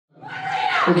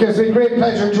It gives me great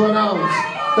pleasure to announce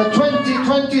the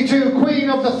 2022 Queen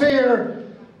of the Fair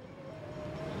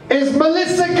is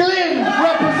Melissa Glynn,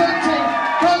 representing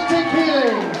Celtic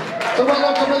Healing. So well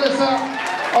done to Melissa,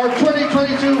 our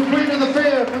 2022 Queen of the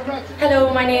Fair.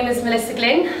 Hello, my name is Melissa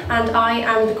Glynn and I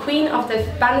am the Queen of the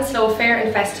Ballinasloe Fair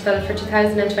and Festival for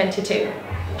 2022.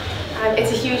 And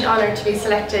it's a huge honour to be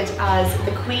selected as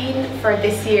the Queen for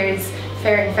this year's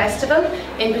Fair and Festival.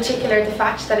 In particular, the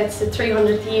fact that it's the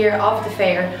 300th year of the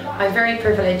fair. I'm very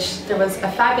privileged. There was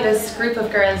a fabulous group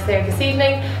of girls there this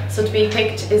evening, so to be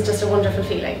picked is just a wonderful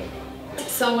feeling.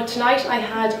 So tonight I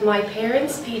had my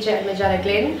parents, PJ and Magella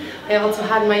Glynn. I also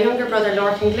had my younger brother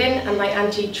Lorcan Glynn and my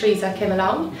auntie Teresa came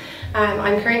along.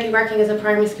 I'm currently working as a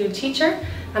primary school teacher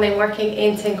and I'm working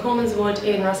in St Coman's Wood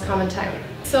in Roscommon Town.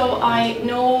 So I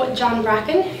know John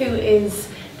Bracken, who is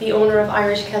the owner of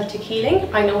Irish Celtic Healing.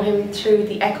 I know him through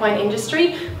the equine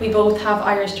industry. We both have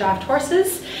Irish draft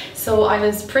horses. So I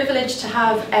was privileged to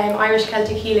have Irish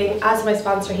Celtic Healing as my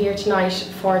sponsor here tonight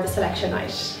for the selection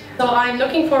night. So I'm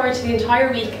looking forward to the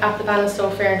entire week at the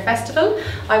Ballinasloe Fair and Festival.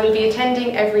 I will be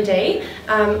attending every day.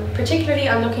 Particularly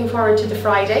I'm looking forward to the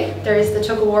Friday. There is the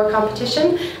tug-of-war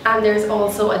competition and there's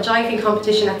also a jiving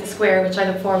competition at the square which I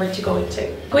look forward to going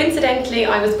to. Coincidentally,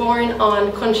 I was born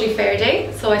on Country Fair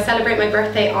Day, so I celebrate my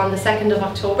birthday on the 2nd of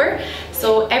October.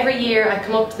 So every year I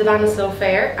come up to the Ballinasloe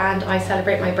Fair and I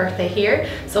celebrate my birthday here.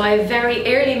 So I have very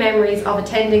early memories of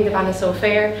attending the Ballinasloe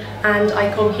Fair and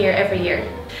I come here every year.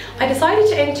 I decided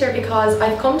to enter because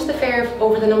I've come to the fair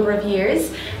over the number of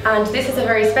years and this is a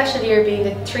very special year being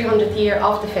the 300th year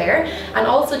of the fair, and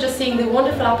also just seeing the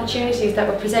wonderful opportunities that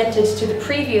were presented to the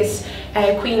previous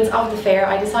queens of the fair.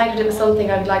 I decided it was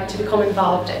something I would like to become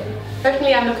involved in.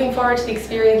 Certainly I'm looking forward to the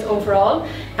experience overall,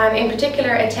 in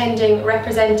particular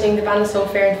representing the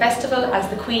Ballinasloe Fair and Festival as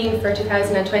the Queen for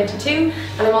 2022,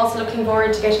 and I'm also looking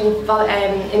forward to getting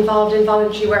involved in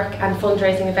voluntary work and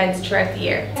fundraising events throughout the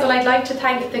year. So I'd like to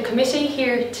thank the committee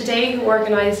here today who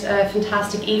organised a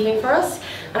fantastic evening for us,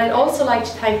 and I'd also like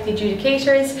to thank the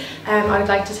adjudicators. I'd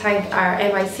like to thank our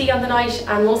MIC on the night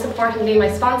and most importantly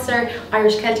my sponsor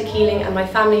Irish Celtic Healing and my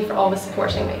family for always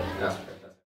supporting me.